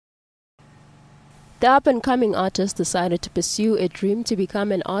The up-and-coming artist decided to pursue a dream to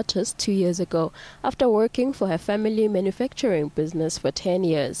become an artist 2 years ago after working for her family manufacturing business for 10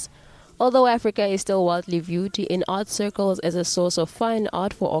 years. Although Africa is still widely viewed in art circles as a source of fine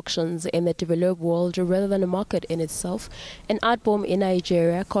art for auctions in the developed world rather than a market in itself, an art boom in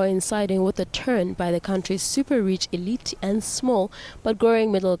Nigeria coinciding with a turn by the country's super-rich elite and small but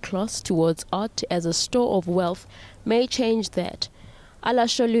growing middle class towards art as a store of wealth may change that.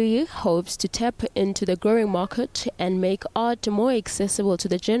 Alasholuyi hopes to tap into the growing market and make art more accessible to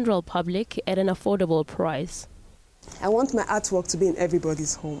the general public at an affordable price. I want my artwork to be in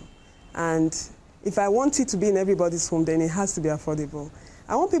everybody's home. And if I want it to be in everybody's home, then it has to be affordable.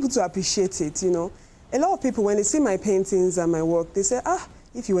 I want people to appreciate it, you know. A lot of people, when they see my paintings and my work, they say,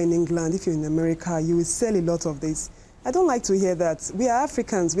 if you're in England, if you're in America, you will sell a lot of this. I don't like to hear that. We are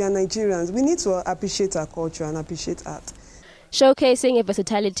Africans, we are Nigerians. We need to appreciate our culture and appreciate art. Showcasing her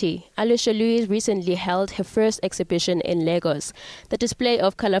versatility, Alasholuyi recently held her first exhibition in Lagos. The display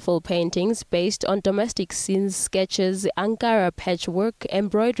of colorful paintings based on domestic scenes, sketches, Ankara patchwork,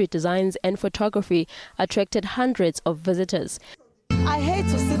 embroidery designs and photography attracted hundreds of visitors. I hate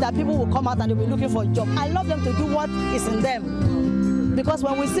to see that people will come out and they'll be looking for a job. I love them to do what is in them. Because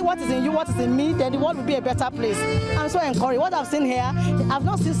when we see what is in you, what is in me, then the world will be a better place. I'm so encouraged. What I've seen here, I've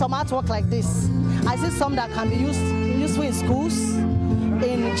not seen some artwork like this. I see some that can be useful in schools,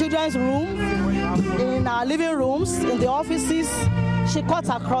 in children's rooms, in our living rooms, in the offices. She cuts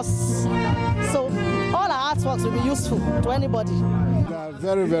across. So all our artworks will be useful to anybody. They are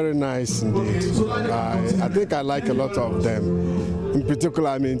very, very nice indeed. I think I like a lot of them. In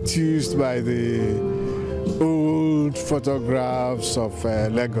particular, I'm enthused by the old photographs of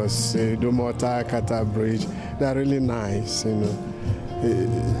Lagos, Dumota, Kata Bridge. They're really nice, you know. It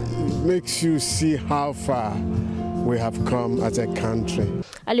makes you see how far we have come as a country.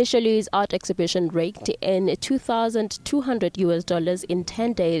 Alasholuyi's art exhibition raked in $2,200 in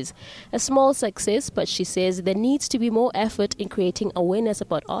 10 days. A small success, but she says there needs to be more effort in creating awareness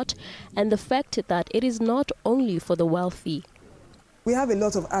about art and the fact that it is not only for the wealthy. We have a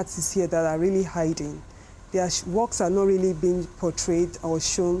lot of artists here that are really hiding. Their works are not really being portrayed or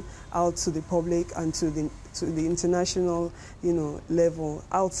shown out to the public and to the international, level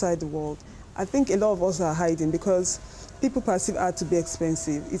outside the world. I think a lot of us are hiding because people perceive art to be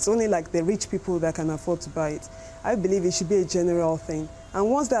expensive. It's only like the rich people that can afford to buy it. I believe it should be a general thing.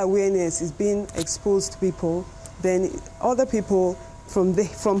 And once that awareness is being exposed to people, then other people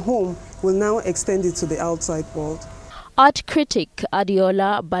from home will now extend it to the outside world. Art critic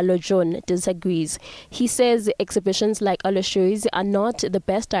Adiola Balojon disagrees. He says exhibitions like Alasholuyi's are not the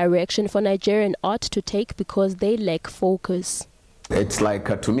best direction for Nigerian art to take because they lack focus. It's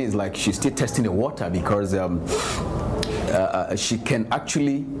like, to me, it's like she's still testing the water because she can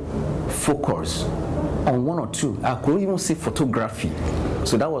actually focus on one or two. I could even see photography.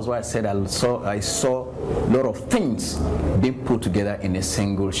 So that was why I said I saw a lot of things being put together in a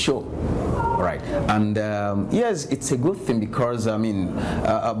single show. Right, and yes, it's a good thing because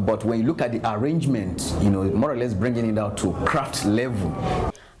but when you look at the arrangement, more or less bringing it down to craft level.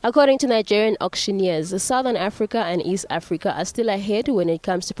 According to Nigerian auctioneers, Southern Africa and East Africa are still ahead when it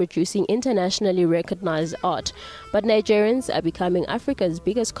comes to producing internationally recognized art, but Nigerians are becoming Africa's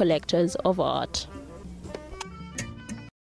biggest collectors of art.